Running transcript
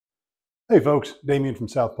Hey folks, Damien from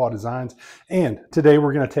Southpaw Designs, and today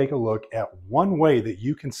we're going to take a look at one way that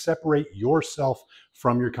you can separate yourself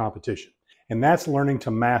from your competition, and that's learning to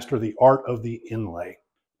master the art of the inlay.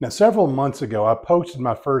 Now, several months ago, I posted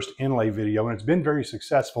my first inlay video, and it's been very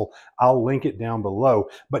successful. I'll link it down below,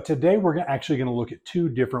 but today we're actually going to look at two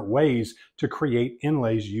different ways to create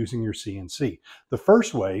inlays using your CNC. The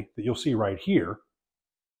first way that you'll see right here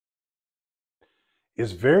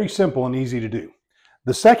is very simple and easy to do.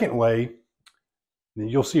 The second way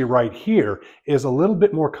you'll see right here is a little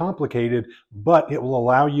bit more complicated, but it will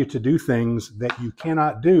allow you to do things that you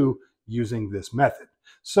cannot do using this method.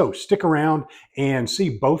 So stick around and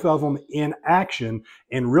see both of them in action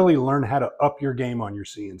and really learn how to up your game on your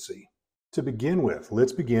CNC. To begin with,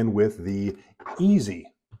 let's begin with the easy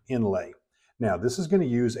inlay. Now, this is going to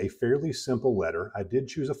use a fairly simple letter. I did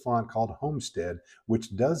choose a font called Homestead,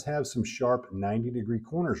 which does have some sharp 90-degree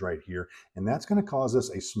corners right here, and that's going to cause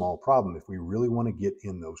us a small problem if we really want to get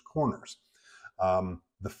in those corners.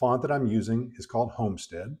 The font that I'm using is called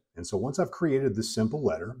Homestead, and so once I've created this simple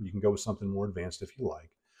letter, you can go with something more advanced if you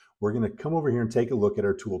like. We're going to come over here and take a look at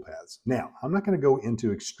our toolpaths. Now, I'm not going to go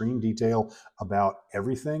into extreme detail about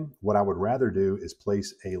everything. What I would rather do is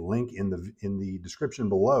place a link in the description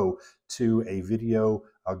below to a video,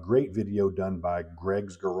 a great video done by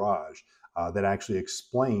Greg's Garage that actually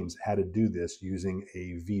explains how to do this using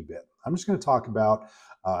a V-bit. I'm just going to talk about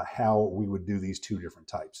how we would do these two different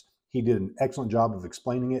types. He did an excellent job of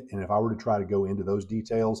explaining it, and if I were to try to go into those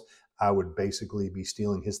details, I would basically be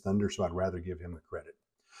stealing his thunder, so I'd rather give him the credit.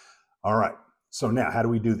 All right, so now how do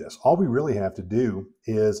we do this? All we really have to do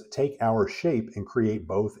is take our shape and create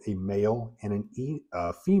both a male and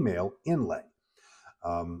a female inlay.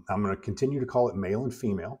 I'm going to continue to call it male and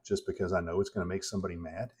female just because I know it's going to make somebody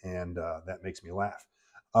mad, and that makes me laugh.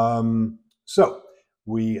 So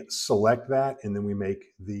we select that, and then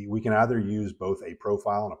we can either use both a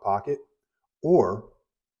profile and a pocket, or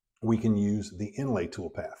we can use the inlay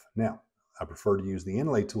toolpath. Now, I prefer to use the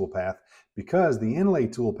inlay toolpath because the inlay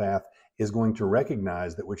toolpath is going to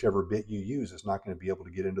recognize that whichever bit you use is not going to be able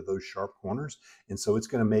to get into those sharp corners. And so it's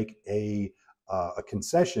going to make a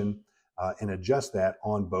concession and adjust that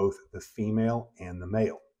on both the female and the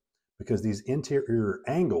male. Because these interior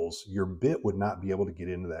angles, your bit would not be able to get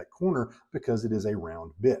into that corner because it is a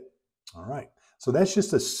round bit. All right, so that's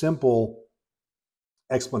just a simple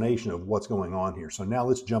explanation of what's going on here. So now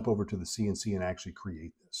let's jump over to the CNC and actually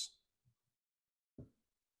create this.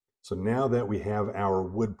 So now that we have our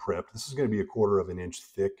wood prepped, this is going to be a 1/4 of an inch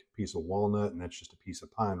thick piece of walnut, and that's just a piece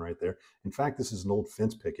of pine right there. In fact, this is an old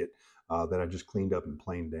fence picket that I just cleaned up and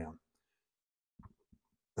planed down.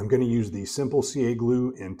 I'm going to use the simple CA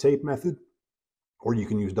glue and tape method, or you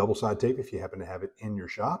can use double-side tape if you happen to have it in your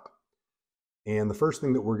shop. And the first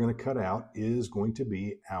thing that we're going to cut out is going to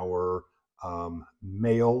be our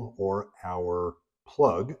male or our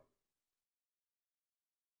plug.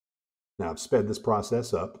 Now I've sped this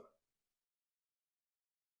process up,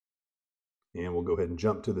 and we'll go ahead and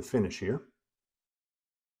jump to the finish here.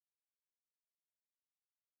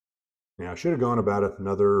 Now I should have gone about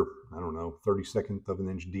another, I don't know, 32nd of an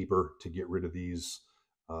inch deeper to get rid of these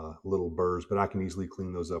little burrs, but I can easily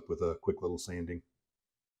clean those up with a quick little sanding.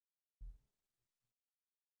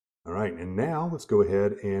 All right, and now let's go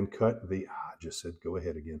ahead and cut the, I just said go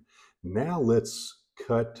ahead again. Now let's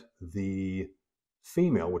cut the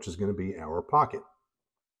female, which is going to be our pocket.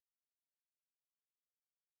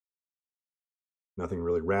 Nothing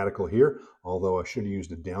really radical here, although I should have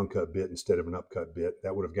used a downcut bit instead of an upcut bit.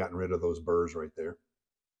 That would have gotten rid of those burrs right there.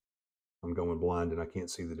 I'm going blind and I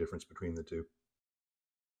can't see the difference between the two.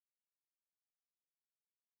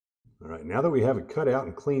 All right, now that we have it cut out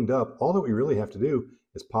and cleaned up, all that we really have to do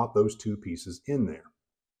is pop those two pieces in there.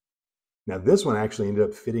 Now this one actually ended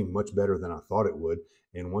up fitting much better than I thought it would,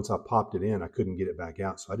 and once I popped it in, I couldn't get it back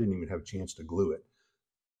out, so I didn't even have a chance to glue it.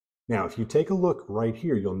 Now, if you take a look right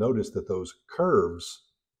here, you'll notice that those curves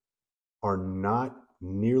are not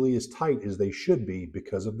nearly as tight as they should be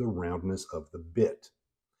because of the roundness of the bit.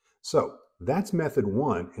 So that's method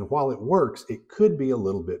one, and while it works, it could be a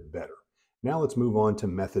little bit better. Now let's move on to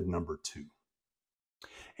method number 2.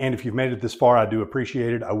 And if you've made it this far, I do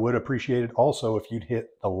appreciate it. I would appreciate it also if you'd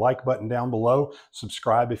hit the like button down below,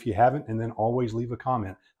 subscribe if you haven't, and then always leave a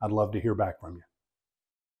comment. I'd love to hear back from you.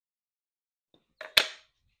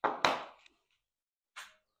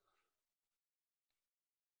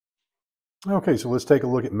 Okay, so let's take a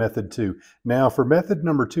look at method 2. Now for method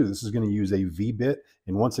number 2, this is going to use a V-bit.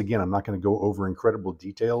 And once again, I'm not going to go over incredible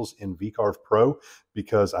details in VCarve Pro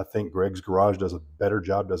because I think Greg's Garage does an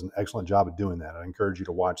excellent job of doing that. I encourage you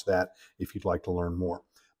to watch that if you'd like to learn more.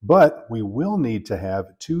 But we will need to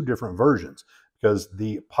have two different versions because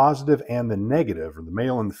the positive and the negative, or the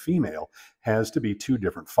male and the female, has to be two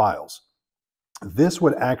different files. This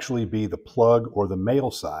would actually be the plug or the male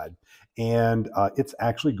side, and it's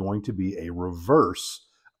actually going to be a reverse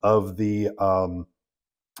of the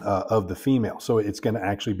female. So it's going to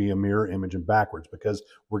actually be a mirror image and backwards because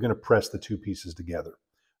we're going to press the two pieces together.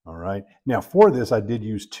 All right. Now for this, I did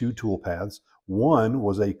use two tool paths. One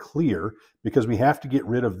was a clear because we have to get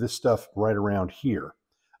rid of this stuff right around here.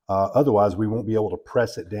 Otherwise, we won't be able to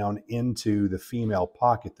press it down into the female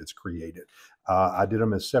pocket that's created. I did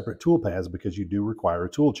them as separate tool paths because you do require a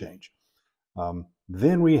tool change.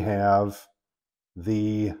 Then we have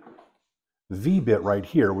the V-bit right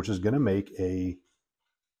here, which is going to make a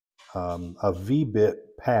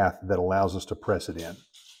V-bit path that allows us to press it in.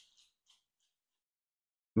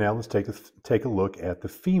 Now let's take a look at the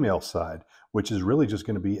female side, which is really just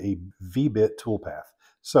going to be a V-bit toolpath.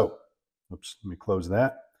 So, oops, let me close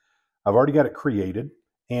that. I've already got it created,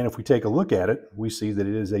 and if we take a look at it, we see that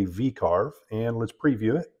it is a VCarve, and let's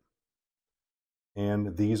preview it.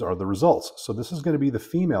 And these are the results. So this is going to be the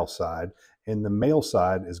female side, and the male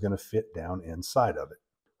side is going to fit down inside of it.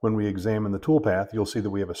 When we examine the toolpath, you'll see that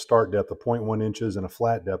we have a start depth of 0.1 inches and a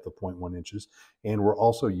flat depth of 0.1 inches. And we're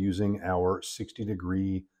also using our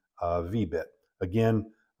 60-degree V-bit.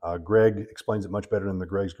 Again, Greg explains it much better in the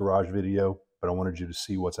Greg's Garage video, but I wanted you to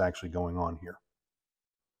see what's actually going on here.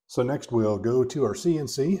 So next we'll go to our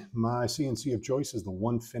CNC. My CNC of choice is the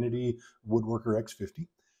Onefinity Woodworker X50.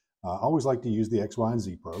 I always like to use the X, Y, and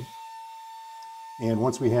Z probe. And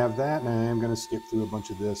once we have that, and I'm going to skip through a bunch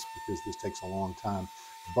of this because this takes a long time,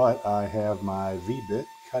 but I have my V-bit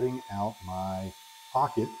cutting out my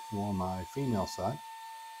pocket for my female side.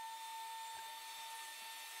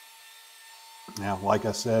 Now, like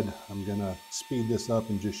I said, I'm going to speed this up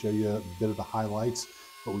and just show you a bit of the highlights,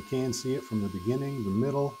 but we can see it from the beginning, the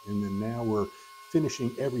middle, and then now we're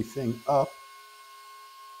finishing everything up.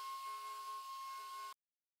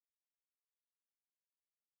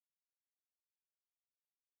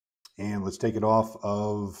 And let's take it off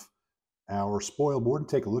of our spoil board and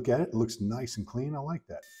take a look at it. It looks nice and clean. I like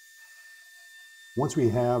that. Once we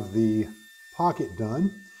have the pocket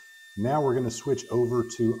done, now we're going to switch over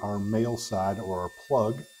to our male side, or our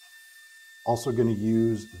plug. Also going to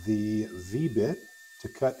use the V-bit to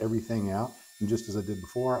cut everything out. And just as I did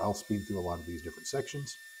before, I'll speed through a lot of these different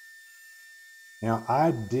sections. Now,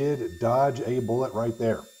 I did dodge a bullet right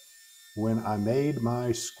there. When I made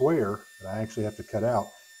my square that I actually have to cut out,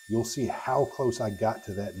 you'll see how close I got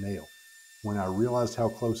to that nail. When I realized how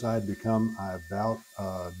close I had become, I about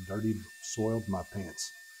soiled my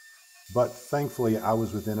pants. But thankfully, I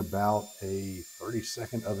was within about a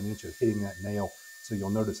 32nd of an inch of hitting that nail. So you'll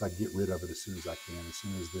notice I get rid of it as soon as I can, as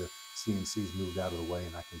soon as the CNC's moved out of the way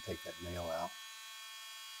and I can take that nail out.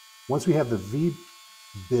 Once we have the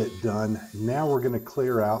V-bit done, now we're going to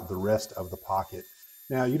clear out the rest of the pocket.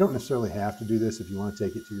 Now, you don't necessarily have to do this if you want to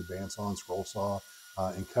take it to your bandsaw and scroll saw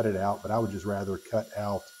and cut it out, but I would just rather cut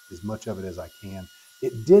out as much of it as I can.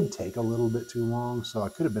 It did take a little bit too long, so I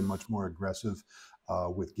could have been much more aggressive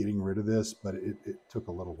with getting rid of this, but it took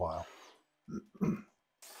a little while.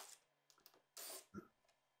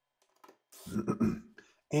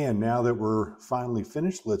 And now that we're finally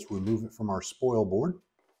finished, let's remove it from our spoil board.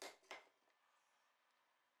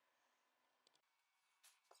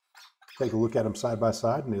 Take a look at them side by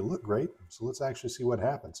side, and they look great. So let's actually see what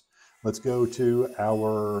happens. Let's go to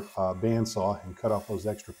our bandsaw and cut off those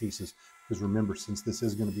extra pieces. Because remember, since this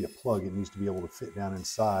is going to be a plug, it needs to be able to fit down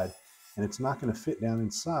inside. And it's not going to fit down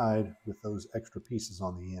inside with those extra pieces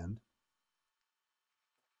on the end.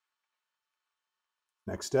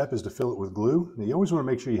 Next step is to fill it with glue. Now, you always want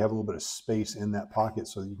to make sure you have a little bit of space in that pocket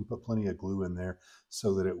so that you can put plenty of glue in there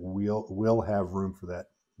so that it will have room for that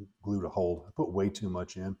glue to hold. I put way too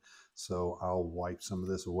much in, so I'll wipe some of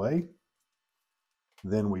this away.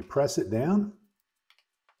 Then we press it down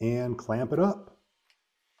and clamp it up.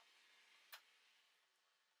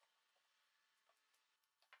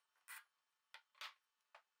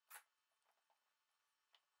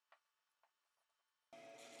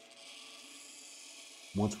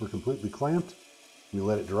 Once we're completely clamped, we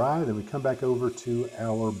let it dry, then we come back over to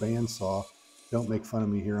our bandsaw. Don't make fun of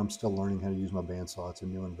me here, I'm still learning how to use my bandsaw. It's a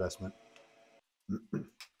new investment.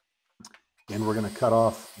 And we're going to cut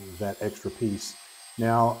off that extra piece.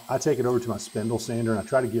 Now, I take it over to my spindle sander and I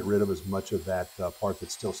try to get rid of as much of that part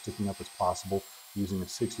that's still sticking up as possible using a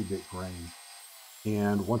 60-bit grain.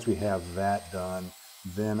 And once we have that done,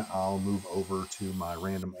 then I'll move over to my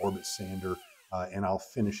random orbit sander and I'll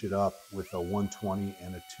finish it up with a 120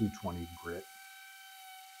 and a 220 grit.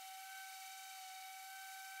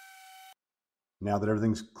 Now that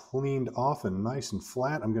everything's cleaned off and nice and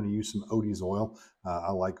flat, I'm going to use some Odie's oil.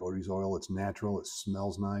 I like Odie's oil. It's natural, it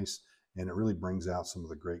smells nice, and it really brings out some of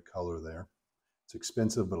the great color there. It's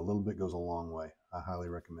expensive, but a little bit goes a long way. I highly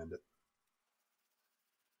recommend it.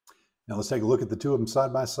 Now let's take a look at the two of them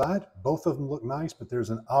side by side. Both of them look nice, but there's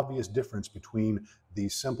an obvious difference between the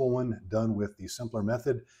simple one done with the simpler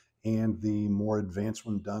method and the more advanced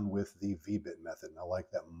one done with the V-bit method. And I like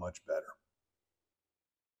that much better.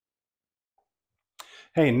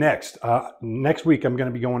 Hey, next week I'm going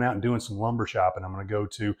to be going out and doing some lumber shopping. I'm going to go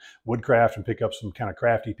to Woodcraft and pick up some kind of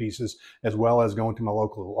crafty pieces, as well as going to my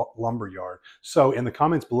local lumber yard. So in the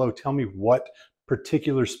comments below, tell me what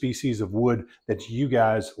particular species of wood that you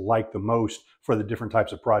guys like the most for the different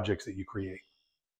types of projects that you create.